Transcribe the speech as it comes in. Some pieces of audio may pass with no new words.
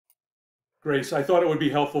Grace. I thought it would be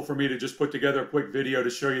helpful for me to just put together a quick video to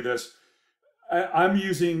show you this. I'm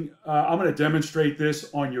going to demonstrate this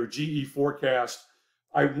on your GE forecast.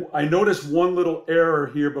 I noticed one little error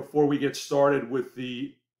here before we get started with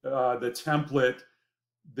the template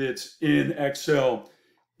that's in Excel.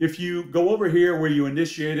 If you go over here where you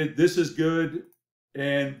initiated, this is good,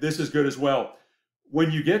 and this is good as well. When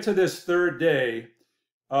you get to this third day,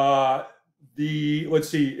 let's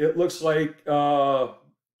see, it looks like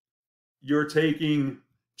you're taking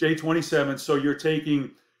J27, so you're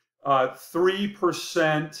taking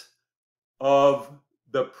 3% of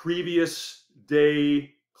the previous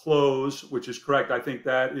day close, which is correct. I think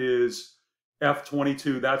that is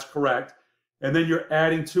F22. That's correct. And then you're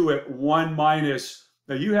adding to it 1 minus.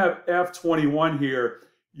 Now you have F21 here.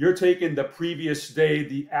 You're taking the previous day,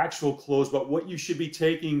 the actual close, but what you should be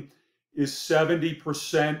taking is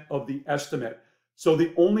 70% of the estimate. So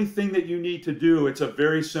the only thing that you need to do, it's a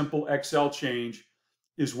very simple Excel change,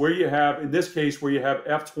 is where you have, in this case, where you have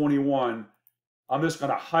F21, I'm just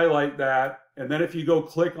going to highlight that. And then if you go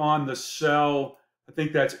click on the cell, I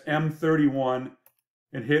think that's M31,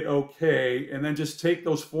 and hit OK, and then just take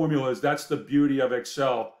those formulas. That's the beauty of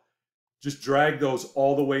Excel. Just drag those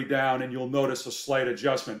all the way down, and you'll notice a slight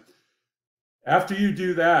adjustment. After you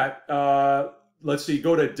do that, let's see,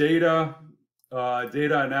 go to data,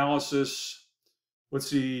 data analysis. Let's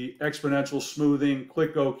see, exponential smoothing,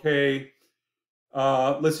 click OK.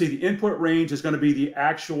 Let's see, the input range is going to be the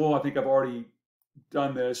actual, I think I've already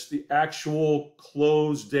done this, the actual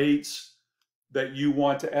close dates that you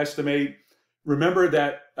want to estimate. Remember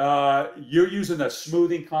that you're using a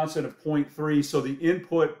smoothing constant of 0.3, so the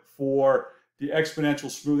input for the exponential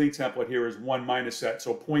smoothing template here is 1 minus that,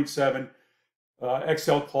 so 0.7.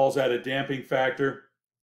 Excel calls that a damping factor.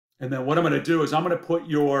 And then what I'm going to do is I'm going to put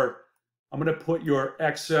your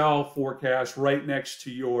Excel forecast right next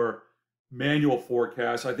to your manual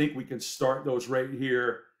forecast. I think we can start those right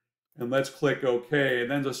here, and let's click OK,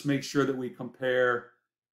 and then just make sure that we compare.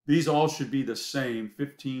 These all should be the same,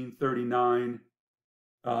 1539.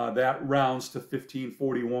 That rounds to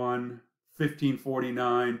 1541,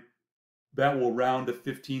 1549. That will round to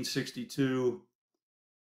 1562,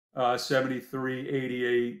 73,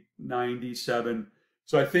 88, 97.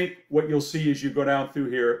 So I think what you'll see as you go down through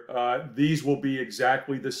here, these will be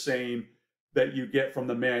exactly the same that you get from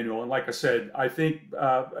the manual. And like I said, I think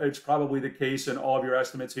it's probably the case in all of your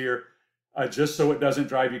estimates here. Just so it doesn't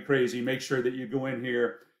drive you crazy, make sure that you go in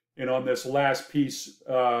here and on this last piece,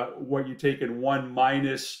 what you take in 1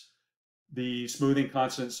 minus the smoothing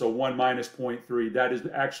constant, so 1 minus 0.3, that is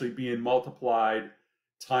actually being multiplied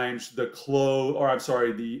times the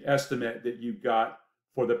the estimate that you got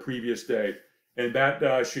for the previous day. And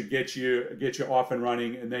that should get you off and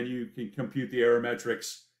running, and then you can compute the error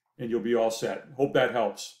metrics and you'll be all set. Hope that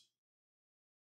helps.